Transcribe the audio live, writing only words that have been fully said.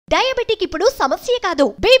Diabetic ఇప్పుడు సమస్య కాదు.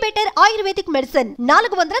 బీ బెటర్ ఆయుర్వేదిక్ మెడిసిన్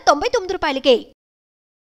 499 రూపాయలకే.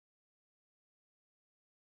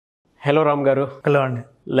 హలో రామ్ గారు. హలో అండి.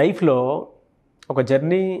 లైఫ్లో ఒక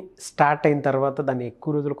జర్నీ స్టార్ట్ అయిన తర్వాత దాన్ని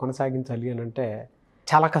ఎక్కువ రోజులు కొనసాగించాలి అని అంటే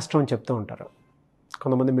చాలా కష్టం అని చెప్తూ ఉంటారు.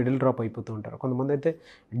 కొంతమంది మిడిల్ డ్రాప్ అయిపోతూ ఉంటారు, కొంతమంది అయితే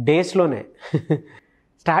డేస్లోనే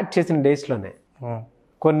స్టార్ట్ చేసిన డేస్లోనే,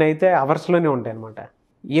 కొన్ని అయితే అవర్స్లోనే ఉంటాయి అన్నమాట.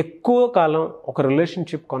 ఎక్కువ కాలం ఒక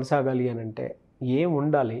రిలేషన్షిప్ కొనసాగాలి అని అంటే ఏం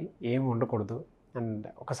ఉండాలి, ఏం ఉండకూడదు, అండ్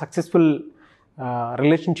ఒక సక్సెస్ఫుల్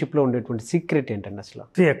రిలేషన్షిప్లో ఉండేటువంటి సీక్రెట్ ఏంటండి అసలు?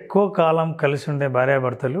 ఎక్కువ కాలం కలిసి ఉండే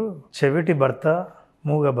భార్యాభర్తలు చెవిటి భర్త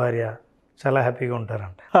మూగ భార్య చాలా హ్యాపీగా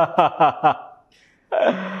ఉంటారంట.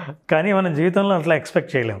 కానీ మనం జీవితంలో అట్లా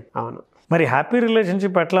ఎక్స్పెక్ట్ చేయలేము. అవును. మరి హ్యాపీ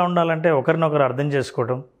రిలేషన్షిప్ ఎట్లా ఉండాలంటే ఒకరినొకరు అర్థం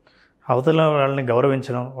చేసుకోవడం, అవతల వాళ్ళని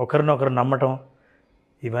గౌరవించడం, ఒకరినొకరు నమ్మటం,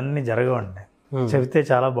 ఇవన్నీ జరగవండి. చెబితే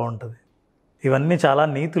చాలా బాగుంటుంది. ఇవన్నీ చాలా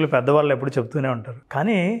నీతులు పెద్దవాళ్ళు ఎప్పుడు చెప్తూనే ఉంటారు.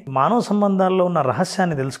 కానీ మానవ సంబంధాల్లో ఉన్న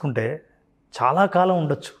రహస్యాన్ని తెలుసుకుంటే చాలా కాలం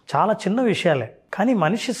ఉండొచ్చు. చాలా చిన్న విషయాలే, కానీ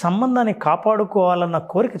మనిషి సంబంధాన్ని కాపాడుకోవాలన్న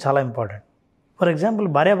కోరిక చాలా ఇంపార్టెంట్. ఫర్ ఎగ్జాంపుల్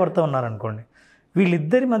భార్యాభర్త ఉన్నారనుకోండి,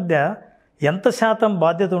 వీళ్ళిద్దరి మధ్య ఎంత శాతం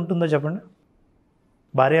బాధ్యత ఉంటుందో చెప్పండి.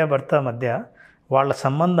 భార్యాభర్త మధ్య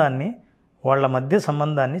వాళ్ళ మధ్య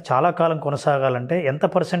సంబంధాన్ని చాలా కాలం కొనసాగాలంటే ఎంత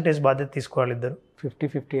పర్సెంటేజ్ బాధ్యత తీసుకోవాలి ఇద్దరు?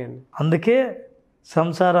 50-50 అండి. అందుకే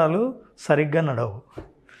సంసారాలు సరిగ్గా నడవు.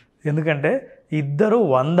 ఎందుకంటే ఇద్దరు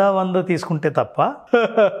 100-100 తీసుకుంటే తప్ప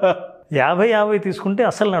 50-50 తీసుకుంటే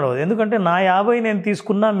అసలు నడవదు. ఎందుకంటే నా 50 నేను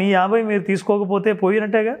తీసుకున్నా, మీ 50 మీరు తీసుకోకపోతే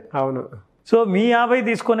పోయినట్టేగా. అవును. సో మీ 50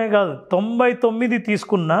 తీసుకునే కాదు, 99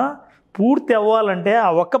 తీసుకున్నా పూర్తి అవ్వాలంటే ఆ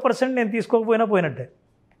 1% నేను తీసుకోకపోయినా పోయినట్టే.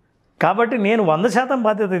 కాబట్టి నేను 100%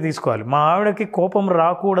 బాధ్యత తీసుకోవాలి. మా ఆవిడకి కోపం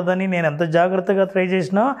రాకూడదని నేను ఎంత జాగ్రత్తగా ట్రై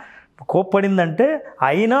చేసినా కోప్పడిందంటే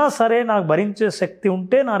అయినా సరే నాకు భరించే శక్తి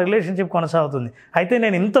ఉంటే నా రిలేషన్షిప్ కొనసాగుతుంది. అయితే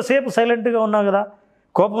నేను ఇంతసేపు సైలెంట్గా ఉన్నా కదా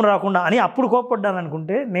కోపం రాకుండా అని అప్పుడు కోప్పడ్డాను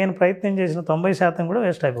అనుకుంటే నేను ప్రయత్నం చేసిన 90% కూడా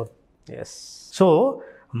వేస్ట్ అయిపోతుంది. ఎస్. సో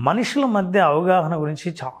మనుషుల మధ్య అవగాహన గురించి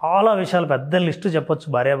చాలా విషయాలు పెద్ద లిస్టు చెప్పొచ్చు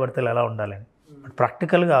భార్యాభర్తలు ఎలా ఉండాలని.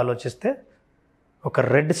 ప్రాక్టికల్గా ఆలోచిస్తే ఒక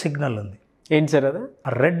రెడ్ సిగ్నల్ ఉంది. ఏంటి సార్ అది?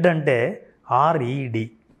 రెడ్ అంటే RED.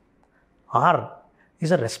 Are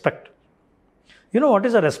is a respect. You know what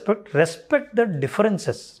is a respect? Respect the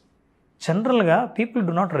differences. జనరల్గా పీపుల్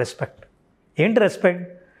డు నాట్ రెస్పెక్ట్. ఏంటి రెస్పెక్ట్?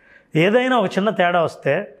 ఏదైనా ఒక చిన్న తేడా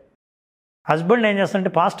వస్తే హస్బెండ్ ఏం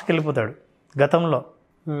చేస్తాడంటే పాస్ట్కి వెళ్ళిపోతాడు, గతంలో.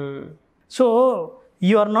 So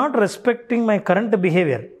you are not respecting my current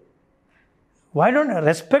behaviour. Why don't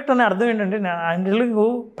respect అనే అర్థం ఏంటంటే, తెలుగు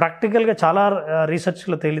ప్రాక్టికల్గా చాలా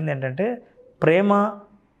రీసెర్చ్లో తేలింది ఏంటంటే, ప్రేమ,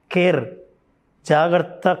 కేర్,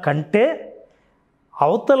 జాగ్రత్త కంటే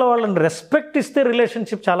అవతల వాళ్ళని రెస్పెక్ట్ ఇస్తే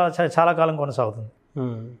రిలేషన్షిప్ చాలా చాలా కాలం కొనసాగుతుంది.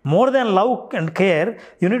 More than love and care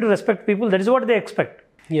you need to respect people. That is what they expect.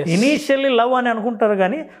 Initially love అని అనుకుంటారు,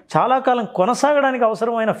 కానీ చాలా కాలం కొనసాగడానికి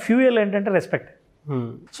అవసరమైన ఫ్యూయల్ ఏంటంటే respect.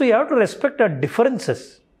 So you have to respect a differences.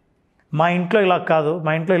 మా ఇంట్లో ఇలా కాదు,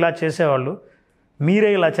 మా ఇంట్లో ఇలా చేసేవాళ్ళు, మీరే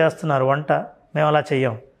ఇలా చేస్తున్నారు వంట, మేము అలా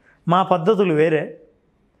చెయ్యం, మా పద్ధతులు వేరే.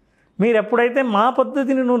 మీరు ఎప్పుడైతే మా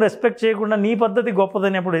పద్ధతిని నువ్వు రెస్పెక్ట్ చేయకుండా నీ పద్ధతి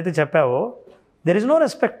గొప్పదని ఎప్పుడైతే చెప్పావో there is no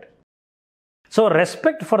respect. So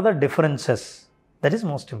respect for the differences, that is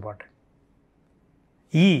most important.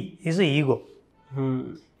 Is ego.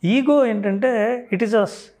 Ego ఏంటంటే it is a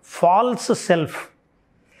false self.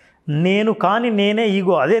 నేను కానీ నేనే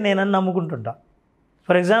ఈగో, అదే నేనని నమ్ముకుంటుంటా.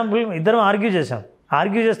 ఫర్ ఎగ్జాంపుల్ ఇద్దరం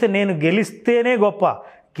ఆర్గ్యూ చేస్తే నేను గెలిస్తేనే గొప్ప,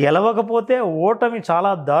 గెలవకపోతే ఓటమి చాలా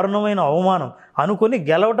దారుణమైన అవమానం అనుకొని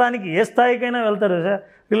గెలవడానికి ఏ స్థాయికైనా వెళ్తారు.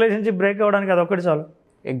 రిలేషన్షిప్ బ్రేక్ అవ్వడానికి అదొక్కటి చాలు.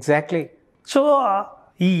 ఎగ్జాక్ట్లీ. సో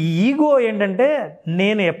ఈ ఈగో ఏంటంటే,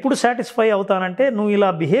 నేను ఎప్పుడు సాటిస్ఫై అవుతానంటే నువ్వు ఇలా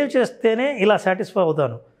బిహేవ్ చేస్తేనే ఇలా సాటిస్ఫై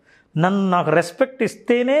అవుతాను, నాకు రెస్పెక్ట్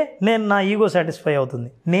ఇస్తేనే నా ఈగో సాటిస్ఫై అవుతుంది,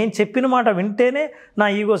 నేను చెప్పిన మాట వింటేనే నా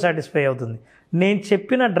ఈగో సాటిస్ఫై అవుతుంది, నేను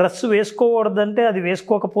చెప్పిన డ్రెస్ వేసుకోకూడదంటే అది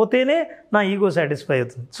వేసుకోకపోతేనే నా ఈగో సాటిస్ఫై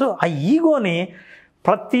అవుతుంది. సో ఆ ఈగోని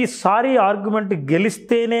ప్రతిసారి ఆర్గ్యుమెంట్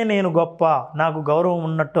గెలిస్తేనే నేను గొప్ప, నాకు గౌరవం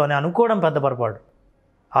ఉన్నట్టు అని అనుకోవడం పెద్ద పొరపాటు.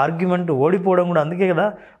 ఆర్గ్యుమెంట్ ఓడిపోవడం కూడా అందుకే కదా,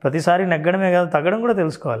 ప్రతిసారి నెగ్గడమే కదా తగ్గడం కూడా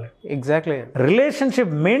తెలుసుకోవాలి. ఎగ్జాక్ట్లీ.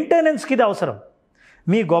 రిలేషన్షిప్ మెయింటెనెన్స్కి ఇది అవసరం.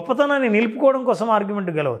 మీ గొప్పతనాన్ని నిలుపుకోవడం కోసం ఆర్గ్యుమెంట్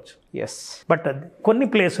గెలవచ్చు. ఎస్. బట్ కొన్ని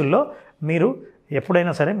ప్లేసుల్లో మీరు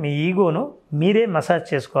ఎప్పుడైనా సరే మీ ఈగోను మీరే మసాజ్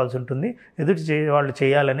చేసుకోవాల్సి ఉంటుంది, ఎదుటి వాళ్ళు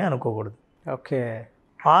చేయాలని అనుకోకూడదు. ఓకే.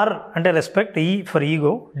 ఆర్ అంటే రెస్పెక్ట్, ఈ for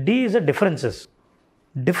ego, D is a differences.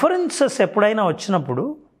 Differences ఎప్పుడైనా వచ్చినప్పుడు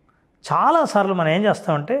చాలాసార్లు మనం ఏం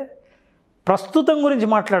చేస్తామంటే ప్రస్తుతం గురించి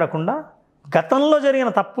మాట్లాడకుండా గతంలో జరిగిన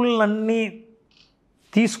తప్పులన్నీ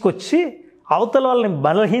తీసుకొచ్చి అవతల వాళ్ళని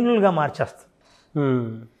బలహీనులుగా మార్చేస్తాం.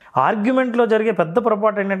 ఆర్గ్యుమెంట్లో జరిగే పెద్ద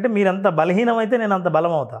పొరపాటు ఏంటంటే, మీరంత బలహీనమైతే నేను అంత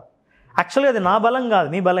బలం అవుతా, యాక్చువల్గా అది నా బలం కాదు,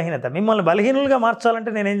 మీ బలహీనత. మిమ్మల్ని బలహీనులుగా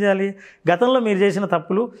మార్చాలంటే నేనేం చేయాలి? గతంలో మీరు చేసిన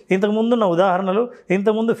తప్పులు, ఇంతకుముందున్న ఉదాహరణలు,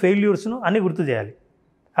 ఇంతకుముందు ఫెయిల్యూర్స్ను అన్నీ గుర్తు చేయాలి.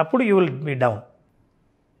 అప్పుడు యూ విల్ బీ డౌన్.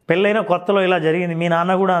 పెళ్ళైన కొత్తలో ఇలా జరిగింది, మీ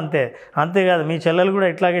నాన్న కూడా అంతే, అంతేకాదు మీ చెల్లెలు కూడా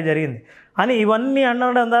ఇట్లాగే జరిగింది అని ఇవన్నీ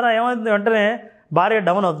అనడం ద్వారా ఏమవుతుంది? వెంటనే భార్య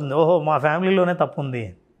డౌన్ అవుతుంది. ఓహో, మా ఫ్యామిలీలోనే తప్పు ఉంది.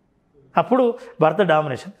 అప్పుడు భర్త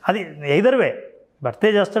డామినేషన్. అది ఎయిదర్ వే, భర్తే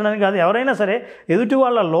చేస్తాడని కాదు, ఎవరైనా సరే ఎదుటి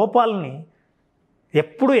వాళ్ళ లోపాలని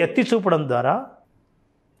ఎప్పుడు ఎత్తి చూపడం ద్వారా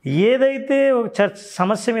ఏదైతే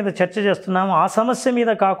సమస్య మీద చర్చ చేస్తున్నామో ఆ సమస్య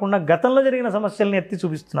మీద కాకుండా గతంలో జరిగిన సమస్యల్ని ఎత్తి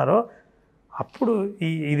చూపిస్తున్నారో అప్పుడు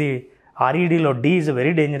ఇది REDలో D is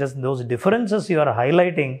very dangerous. Those differences you are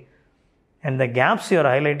highlighting and the gaps you are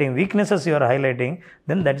highlighting, weaknesses you are highlighting,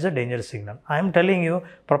 then that is a dangerous signal. I am telling you,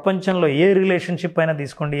 ప్రపంచంలో ఏ రిలేషన్షిప్ అయినా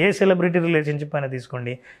తీసుకోండి, ఏ సెలబ్రిటీ రిలేషన్షిప్ అయినా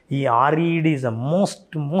తీసుకోండి, ఈ RED is the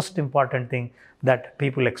most important thing that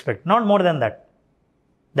people expect. Not more than that.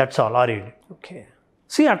 That's all RED. Okay.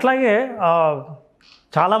 See, అట్లాగే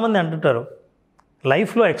చాలామంది అంటుంటారు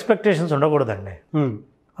లైఫ్లో ఎక్స్పెక్టేషన్స్ ఉండకూడదండి.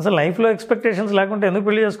 అసలు లైఫ్లో ఎక్స్పెక్టేషన్స్ లేకుంటే ఎందుకు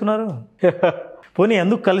పెళ్లి చేసుకున్నారు? పోనీ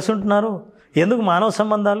ఎందుకు కలిసి ఉంటున్నారు? ఎందుకు మానవ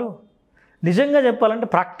సంబంధాలు? నిజంగా చెప్పాలంటే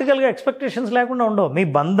ప్రాక్టికల్గా ఎక్స్పెక్టేషన్స్ లేకుండా ఉండవు. మీ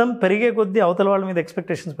బంధం పెరిగే కొద్దీ అవతల వాళ్ళ మీద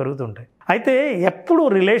ఎక్స్పెక్టేషన్స్ పెరుగుతుంటాయి. అయితే ఎప్పుడు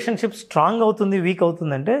రిలేషన్షిప్ స్ట్రాంగ్ అవుతుంది, వీక్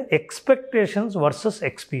అవుతుందంటే ఎక్స్పెక్టేషన్స్ వర్సెస్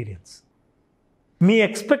ఎక్స్పీరియన్స్. మీ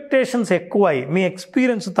ఎక్స్పెక్టేషన్స్ ఎక్కువై మీ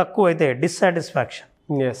ఎక్స్పీరియన్స్ తక్కువ అయితే dissatisfaction,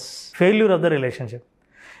 failure of the relationship.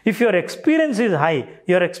 If your experience is high,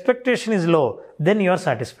 your expectation is low, then you are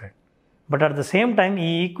satisfied. But at the same time, ఈ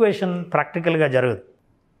equation ప్రాక్టికల్గా జరగదు.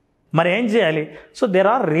 మరి ఏం చేయాలి? So there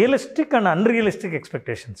are realistic and unrealistic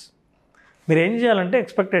expectations. మీరు ఏం చేయాలంటే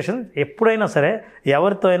expectations ఎప్పుడైనా సరే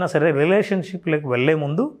ఎవరితో అయినా సరే రిలేషన్షిప్లోకి వెళ్ళే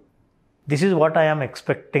ముందు this is what I am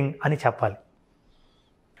expecting అని చెప్పాలి.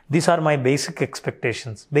 These are my basic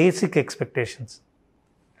expectations.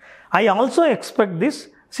 I also expect this.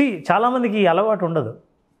 చాలామందికి ఈ అలవాటు ఉండదు.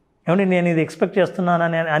 ఏమంటే నేను ఇది ఎక్స్పెక్ట్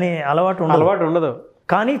చేస్తున్నానని అని అలవాటు ఉండదు.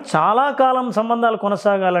 కానీ చాలా కాలం సంబంధాలు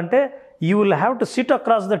కొనసాగాలంటే you will have to SIT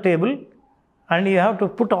across the table and you have to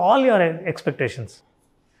put all your expectations.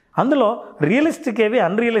 అందులో రియలిస్టిక్ ఏవి,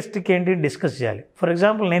 అన్రియలిస్టిక్ ఏంటి డిస్కస్ చేయాలి. ఫర్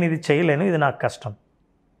ఎగ్జాంపుల్, నేను ఇది చేయలేను, ఇది నాకు కష్టం,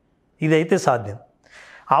 ఇదైతే సాధ్యం.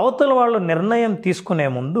 అవతల వాళ్ళు నిర్ణయం తీసుకునే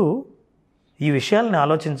ముందు ఈ విషయాల్ని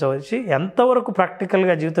ఆలోచించవచ్చి ఎంతవరకు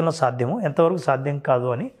ప్రాక్టికల్గా జీవితంలో సాధ్యమో ఎంతవరకు సాధ్యం కాదు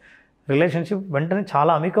అని రిలేషన్షిప్ వెంటనే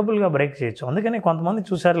చాలా అమికబుల్గా బ్రేక్ చేయొచ్చు. అందుకని కొంతమంది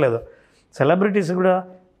చూసారు లేదు, సెలబ్రిటీస్ కూడా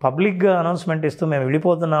పబ్లిక్గా అనౌన్స్మెంట్ ఇస్తూ మేము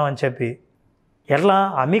విడిపోతున్నాం అని చెప్పి ఎట్లా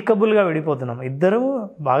అమికబుల్గా విడిపోతున్నాం, ఇద్దరు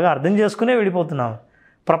బాగా అర్థం చేసుకునే విడిపోతున్నాం.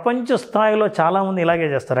 ప్రపంచ స్థాయిలో చాలామంది ఇలాగే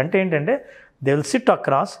చేస్తారు. అంటే ఏంటంటే they will SIT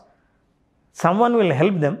across, someone will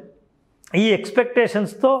help them. ఈ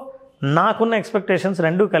ఎక్స్పెక్టేషన్స్తో నాకున్న ఎక్స్పెక్టేషన్స్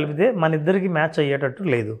రెండూ కలిపితే మన ఇద్దరికి మ్యాచ్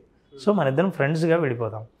అయ్యేటట్టు లేదు, సో మన ఇద్దరం ఫ్రెండ్స్గా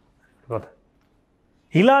విడిపోతాం.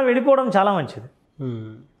 ఇలా విడిపోవడం చాలా మంచిది.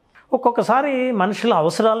 ఒక్కొక్కసారి మనుషుల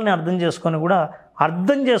అవసరాలని అర్థం చేసుకొని కూడా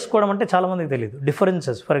అర్థం చేసుకోవడం అంటే చాలామందికి తెలియదు.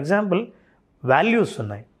 డిఫరెన్సెస్, ఫర్ ఎగ్జాంపుల్ వాల్యూస్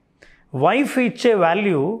ఉన్నాయి. వైఫ్ ఇచ్చే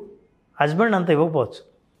వాల్యూ హస్బెండ్ అంత ఇవ్వకపోవచ్చు.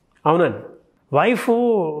 అవునండి. వైఫ్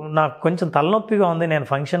నాకు కొంచెం తలనొప్పిగా ఉంది, నేను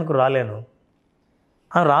ఫంక్షన్కు రాలేను,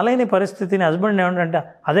 రాలేని పరిస్థితిని హస్బెండ్ ఏమంటే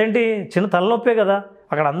అదేంటి చిన్న తలనొప్పే కదా,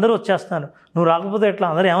 అక్కడ అందరూ వచ్చేస్తున్నారు, నువ్వు రాకపోతే ఎట్లా,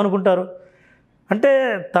 అందరూ ఏమనుకుంటారు అంటే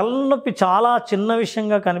తలనొప్పి చాలా చిన్న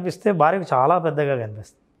విషయంగా కనిపిస్తే భార్యకు చాలా పెద్దగా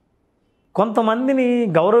కనిపిస్తుంది. కొంతమందిని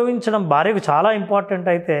గౌరవించడం భార్యకు చాలా ఇంపార్టెంట్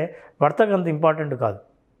అయితే భర్తకు అంత ఇంపార్టెంట్ కాదు.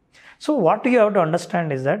 So what you have to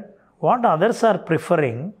understand is that what others are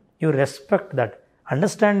preferring, you respect that.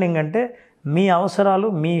 Understanding అంటే మీ అవసరాలు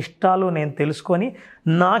మీ ఇష్టాలు నేను తెలుసుకొని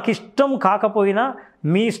నాకు ఇష్టం కాకపోయినా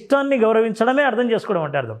మీ ఇష్టాన్ని గౌరవించడమే అర్థం చేసుకోవడం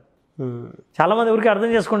అంటే అర్థం. చాలామంది ఊరికి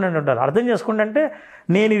అర్థం చేసుకుంటే అంటారు. అర్థం చేసుకుంటే అంటే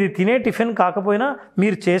నేను ఇది తినే టిఫిన్ కాకపోయినా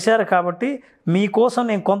మీరు చేశారు కాబట్టి మీకోసం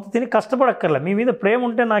నేను కొంత తిని కష్టపడక్కర్లే, మీ మీద ప్రేమ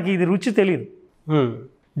ఉంటే నాకు ఇది రుచి తెలియదు.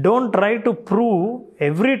 Don't try to prove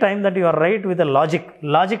every time that you are right with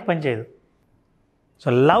logic పనిచేయదు. సో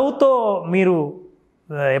లవ్తో మీరు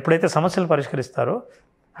ఎప్పుడైతే సమస్యలు పరిష్కరిస్తారో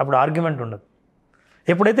అప్పుడు ఆర్గ్యుమెంట్ ఉండదు.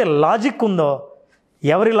 ఎప్పుడైతే లాజిక్ ఉందో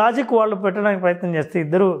ఎవరి లాజిక్ వాళ్ళు పెట్టడానికి ప్రయత్నం చేస్తే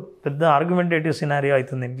ఇద్దరు పెద్ద ఆర్గ్యుమెంటేటివ్ సినారియో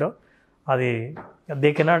అవుతుంది ఇంట్లో. అది they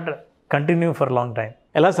cannot continue for long time.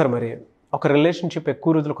 ఎలా సార్ మరి ఒక రిలేషన్షిప్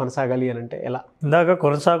ఎక్కువ రోజులు కొనసాగాలి అని అంటే ఎలా? ఇందాక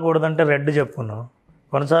కొనసాగకూడదంటే రెడ్ చెప్పుకున్నాం,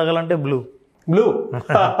 కొనసాగాలంటే బ్లూ.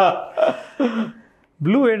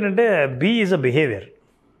 బ్లూ ఏంటంటే బీ ఈజ్ అ బిహేవియర్.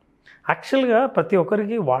 యాక్చువల్గా ప్రతి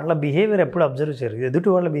ఒక్కరికి వాళ్ళ బిహేవియర్ ఎప్పుడు అబ్జర్వ్ చేయరు, ఎదుటి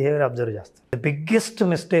వాళ్ళ బిహేవియర్ అబ్జర్వ్ చేస్తారు. ది బిగ్గెస్ట్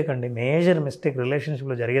మిస్టేక్ అండి, మేజర్ మిస్టేక్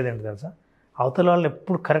రిలేషన్షిప్లో జరిగేది ఏంటి తెలుసా? అవతల వాళ్ళని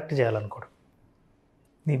ఎప్పుడు కరెక్ట్ చేయాలనుకోవడం.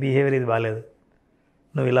 నీ బిహేవియర్ ఇది బాగాలేదు,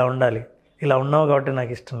 నువ్వు ఇలా ఉండాలి, ఇలా ఉన్నావు కాబట్టి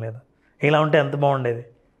నాకు ఇష్టం లేదు, ఇలా ఉంటే ఎంత బాగుండేది,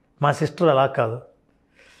 మా సిస్టర్ అలా కాదు.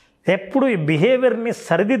 ఎప్పుడు ఈ బిహేవియర్ని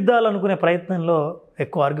సరిదిద్దాలనుకునే ప్రయత్నంలో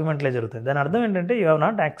ఎక్కువ ఆర్గ్యుమెంట్లే జరుగుతాయి. దాని అర్థం ఏంటంటే you have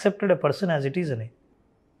not accepted a person as it is అని.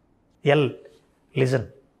 లిజన్.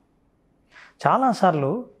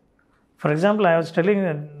 చాలాసార్లు for example I was telling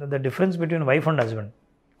the difference between wife and husband.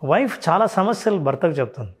 Wife చాలా సమస్యలు భర్తకు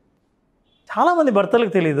చెప్తుంది. చాలామంది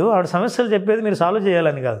భర్తలకు తెలియదు ఆవిడ సమస్యలు చెప్పేది మీరు సాల్వ్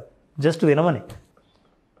చేయాలని కాదు, జస్ట్ వినమని.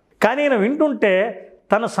 కానీ ఈయన వింటుంటే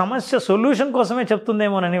తన సమస్య సొల్యూషన్ కోసమే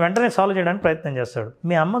చెప్తుందేమోనని వెంటనే సాల్వ్ చేయడానికి ప్రయత్నం చేస్తాడు.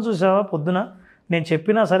 మీ అమ్మ చూసావా పొద్దున నేను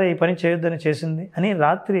చెప్పినా సరే ఈ పని చేయొద్దని చేసింది అని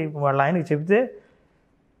రాత్రి వాళ్ళ ఆయనకి చెప్తే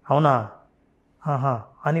అవునా ఆహా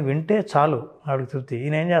అని వింటే చాలు ఆవిడకి తృప్తి.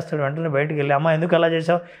 ఈయన ఏం చేస్తాడు, వెంటనే బయటికి వెళ్ళి అమ్మ ఎందుకు అలా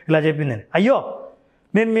చేసావు ఇలా చెప్పిందని. అయ్యో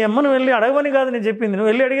నేను మీ అమ్మను వెళ్ళి అడగమని కాదు నేను చెప్పింది, నువ్వు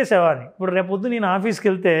వెళ్ళి అడిగేసావా అని. ఇప్పుడు రేపు పొద్దు నేను ఆఫీస్కి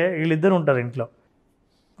వెళ్తే వీళ్ళిద్దరు ఉంటారు ఇంట్లో.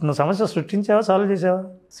 నువ్వు సమస్య సృష్టించావా సాల్వ్ చేసావా?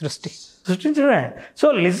 సృష్టించడమే. So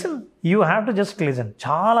listen, you have to just listen.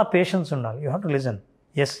 చాలా పేషెన్స్ ఉండాలి. You have to listen.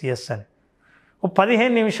 Yes అని ఓ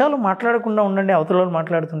 15 నిమిషాలు మాట్లాడకుండా ఉండండి. అవతల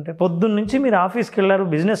మాట్లాడుతుంటే పొద్దున్న నుంచి మీరు ఆఫీస్కి వెళ్ళారు,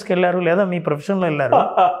 బిజినెస్కి వెళ్ళారు, లేదా మీ ప్రొఫెషన్లో వెళ్ళారు,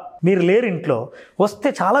 మీరు లేరు ఇంట్లో, వస్తే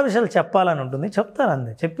చాలా విషయాలు చెప్పాలని ఉంటుంది. చెప్తారు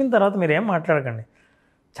అంతే. చెప్పిన తర్వాత మీరు ఏం మాట్లాడకండి,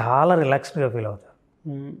 చాలా రిలాక్స్డ్గా ఫీల్ అవుతారు.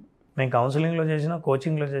 నేను కౌన్సిలింగ్లో చేసిన,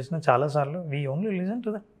 కోచింగ్లో చేసిన చాలాసార్లు we only listen to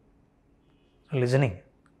that. Listening.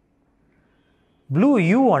 Blue,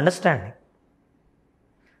 you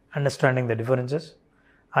understanding the differences.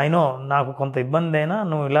 I know నాకు కొంత ఇబ్బంది అయినా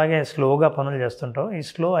నువ్వు ఇలాగే స్లోగా పనులు చేస్తుంటావు. ఈ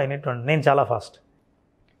స్లో నేను చాలా ఫాస్ట్.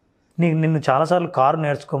 నిన్ను చాలాసార్లు కారు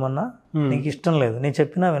నేర్చుకోమన్నా నీకు ఇష్టం లేదు, నేను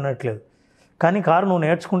చెప్పినా వినట్లేదు. కానీ కారు నువ్వు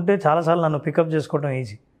నేర్చుకుంటే చాలాసార్లు నన్ను పికప్ చేసుకోవడం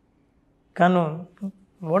ఈజీ. కానీ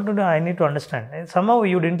what do I need to understand, somehow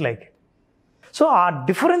you didn't like it. So ఆ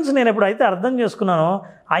డిఫరెన్స్ నేను ఎప్పుడైతే అర్థం చేసుకున్నానో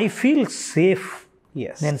ఐ ఫీల్ సేఫ్.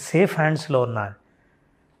 నేను సేఫ్ హ్యాండ్స్లో ఉన్నాను.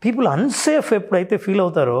 పీపుల్ అన్సేఫ్ ఎప్పుడైతే ఫీల్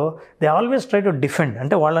అవుతారో they always try to defend.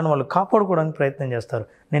 అంటే వాళ్ళని వాళ్ళు కాపాడుకోవడానికి ప్రయత్నం చేస్తారు.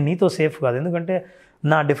 నేను నీతో సేఫ్ కాదు, ఎందుకంటే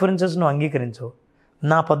నా డిఫరెన్సెస్ నువ్వు అంగీకరించవు,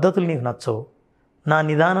 నా పద్ధతులు నీకు నచ్చవు, నా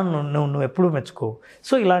నిదానం నువ్వు ఎప్పుడూ మెచ్చుకోవు.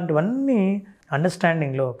 సో ఇలాంటివన్నీ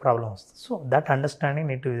అండర్స్టాండింగ్లో ప్రాబ్లం వస్తుంది. So that understanding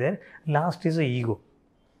need to be there. Last is ego.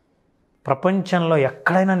 ప్రపంచంలో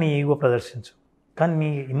ఎక్కడైనా నీ ఈగో ప్రదర్శించు, కానీ నీ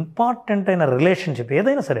ఇంపార్టెంట్ అయిన రిలేషన్షిప్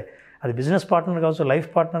ఏదైనా సరే, అది బిజినెస్ పార్ట్నర్ కావచ్చు, లైఫ్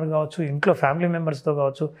పార్ట్నర్ కావచ్చు, ఇంట్లో ఫ్యామిలీ మెంబర్స్తో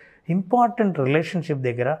కావచ్చు, ఇంపార్టెంట్ రిలేషన్షిప్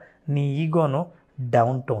దగ్గర నీ ఈగోను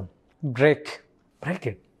బ్రేక్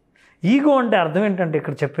ఇట్. ఈగో అంటే అర్థం ఏంటంటే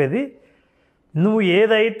ఇక్కడ చెప్పేది, నువ్వు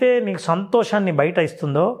ఏదైతే నీకు సంతోషాన్ని బయట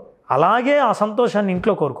ఇస్తుందో అలాగే ఆ సంతోషాన్ని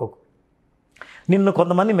ఇంట్లో కోరుకోకు. నిన్ను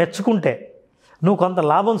కొంతమంది మెచ్చుకుంటే, నువ్వు కొంత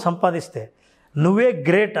లాభం సంపాదిస్తే, నువ్వే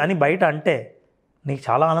గ్రేట్ అని బయట అంటే నీకు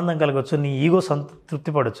చాలా ఆనందం కలగవచ్చు, నీ ఈగో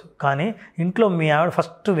తృప్తిపడవచ్చు. కానీ ఇంట్లో మీ ఆవిడ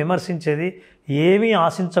ఫస్ట్ విమర్శించేది, ఏమీ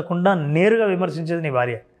ఆశించకుండా నేరుగా విమర్శించేది నీ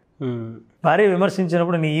భార్య. భార్య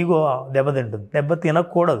విమర్శించినప్పుడు నీ ఈగో దెబ్బతింటుంది. దెబ్బ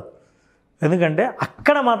తినకూడదు. ఎందుకంటే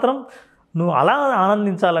అక్కడ మాత్రం నువ్వు అలా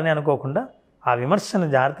ఆనందించాలని అనుకోకుండా ఆ విమర్శను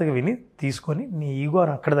జాగ్రత్తగా విని తీసుకొని నీ ఈగో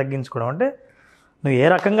అక్కడ తగ్గించుకోవడం. అంటే నువ్వు ఏ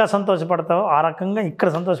రకంగా సంతోషపడతావో ఆ రకంగా ఇక్కడ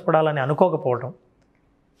సంతోషపడాలని అనుకోకపోవడం.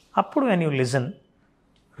 అప్పుడు when you listen,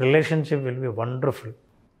 relationship will be wonderful.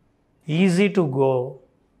 Easy to go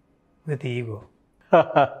with ego.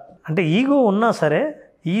 అంటే ఈగో ఉన్నా సరే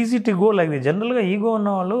easy to go like the. జనరల్గా ఈగో ఉన్న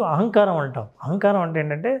వాళ్ళు అహంకారం అంటాం. అహంకారం అంటే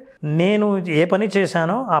ఏంటంటే, నేను ఏ పని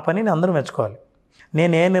చేశానో ఆ పనిని అందరూ మెచ్చుకోవాలి,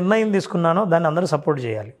 నేను ఏ నిర్ణయం తీసుకున్నానో దాన్ని అందరూ సపోర్ట్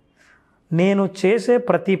చేయాలి, నేను చేసే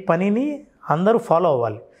ప్రతి పనిని అందరూ ఫాలో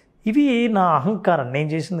అవ్వాలి. ఇవి నా అహంకారం, నేను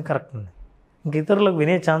చేసింది కరెక్ట్ ఉంది. ఇంక ఇతరులకు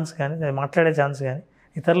వినే ఛాన్స్ కానీ, మాట్లాడే ఛాన్స్ కానీ,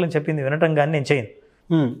 ఇతరులకు చెప్పింది వినటం కానీ నేను చేయను.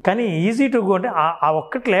 కానీ ఈజీ టు గో అంటే ఆ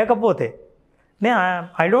ఒక్కటి లేకపోతే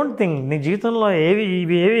ఐ డోంట్ థింక్ నీ జీవితంలో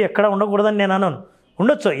ఏవి ఎక్కడ ఉండకూడదని నేను అనను.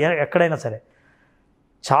 ఉండొచ్చు ఎక్కడైనా సరే.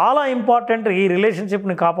 చాలా ఇంపార్టెంట్ ఈ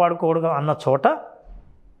రిలేషన్షిప్ని కాపాడుకోకూడదు అన్న చోట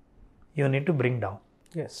you need to bring down.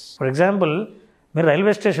 For example, మీరు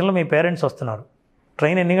రైల్వే స్టేషన్లో మీ పేరెంట్స్ వస్తున్నారు,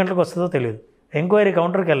 ట్రైన్ ఎన్ని గంటలకు వస్తుందో తెలియదు, ఎంక్వైరీ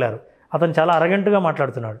కౌంటర్కి వెళ్ళారు, అతను చాలా అరగంటగా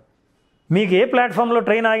మాట్లాడుతున్నాడు. మీకు ఏ ప్లాట్ఫామ్లో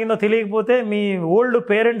ట్రైన్ ఆగిందో తెలియకపోతే మీ ఓల్డ్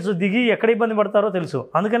పేరెంట్స్ దిగి ఎక్కడ ఇబ్బంది పడతారో తెలుసు.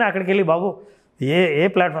 అందుకని అక్కడికి వెళ్ళి, బాబు ఏ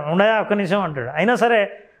ప్లాట్ఫామ్ ఉన్నాయా ఒక్క నిమిషం అంటాడు. అయినా సరే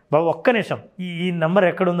బాబు ఒక్క నిమిషం ఈ నెంబర్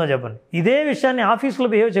ఎక్కడుందో చెప్పండి. ఇదే విషయాన్ని ఆఫీస్లో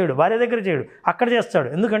బిహేవ్ చేయడు, భార్య దగ్గర చేయడు, అక్కడ చేస్తాడు.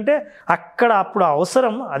 ఎందుకంటే అక్కడ అప్పుడు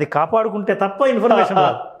అవసరం, అది కాపాడుకుంటే తప్ప ఇన్ఫర్మేషన్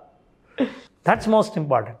రాదు. That's most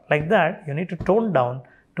important. Like that you need to tone down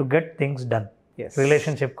to get things done.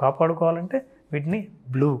 Relationship కాపాడుకోవాలంటే వీటిని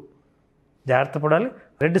బ్లూ జాగ్రత్త పడాలి,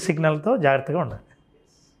 రెడ్ సిగ్నల్తో జాగ్రత్తగా ఉండాలి.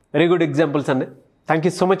 వెరీ గుడ్ ఎగ్జాంపుల్స్ అండి. Thank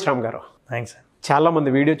you so much Ram గారు. థ్యాంక్స్. చాలామంది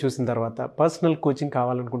వీడియో చూసిన తర్వాత పర్సనల్ కోచింగ్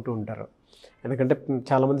కావాలనుకుంటూ ఉంటారు. ఎందుకంటే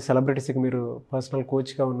చాలామంది సెలబ్రిటీస్కి మీరు పర్సనల్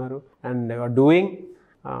కోచ్గా ఉన్నారు and you are doing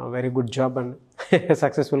very good job and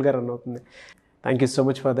సక్సెస్ఫుల్గా రన్ అవుతుంది. Thank you so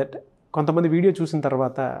much for that. కొంతమంది వీడియో చూసిన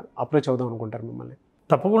తర్వాత అప్రోచ్ అవుదాం అనుకుంటారు మిమ్మల్ని.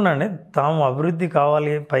 తప్పకుండా అండి. తాము అభివృద్ధి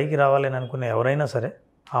కావాలి, పైకి రావాలి అని అనుకునే ఎవరైనా సరే,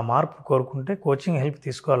 ఆ మార్పు కోరుకుంటే, కోచింగ్ హెల్ప్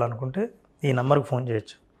తీసుకోవాలనుకుంటే ఈ నెంబర్కి ఫోన్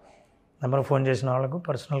చేయొచ్చు. నెంబర్కి ఫోన్ చేసిన వాళ్ళకు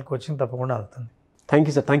పర్సనల్ కోచింగ్ తప్పకుండా అందుతుంది. Thank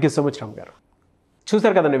you sir. Thank you so much Ram గారు.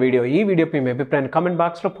 చూసారు కదండి వీడియో. ఈ వీడియోపై మీ అభిప్రాయాన్ని కామెంట్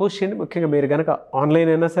బాక్స్లో పోస్ట్ చేయండి. ముఖ్యంగా మీరు కనుక ఆన్లైన్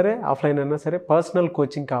అయినా సరే, ఆఫ్లైన్ అయినా సరే పర్సనల్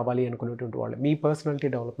కోచింగ్ కావాలి అనుకునేటువంటి వాళ్ళు, మీ పర్సనాలిటీ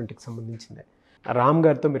డెవలప్మెంట్కి సంబంధించిందే రామ్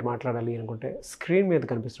గారితో మీరు మాట్లాడాలి అనుకుంటే స్క్రీన్ మీద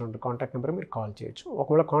కనిపిస్తున్న కాంటాక్ట్ నెంబర్ మీరు కాల్ చేయొచ్చు.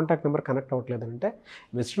 ఒకవేళ contact number connect అవ్వట్లేదంటే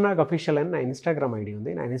mister Nag official అని నా ఇన్స్టాగ్రామ్ ఐడి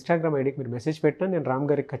ఉంది. నా ఇన్స్టాగ్రామ్ ఐడికి మీరు మెసేజ్ పెట్టినా నేను రామ్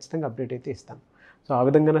గారికి ఖచ్చితంగా అప్డేట్ అయితే ఇస్తాను. సో ఆ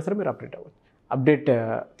విధంగా సరే మీరు అప్డేట్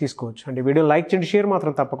తీసుకోవచ్చు. అంటే వీడియో లైక్ చేయండి, షేర్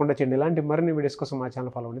మాత్రం తప్పకుండా చేయండి. ఇలాంటి మరిన్ని వీడియోస్ కోసం మా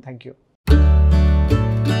ఛానల్ ఫాలో అవ్వండి. Thank you.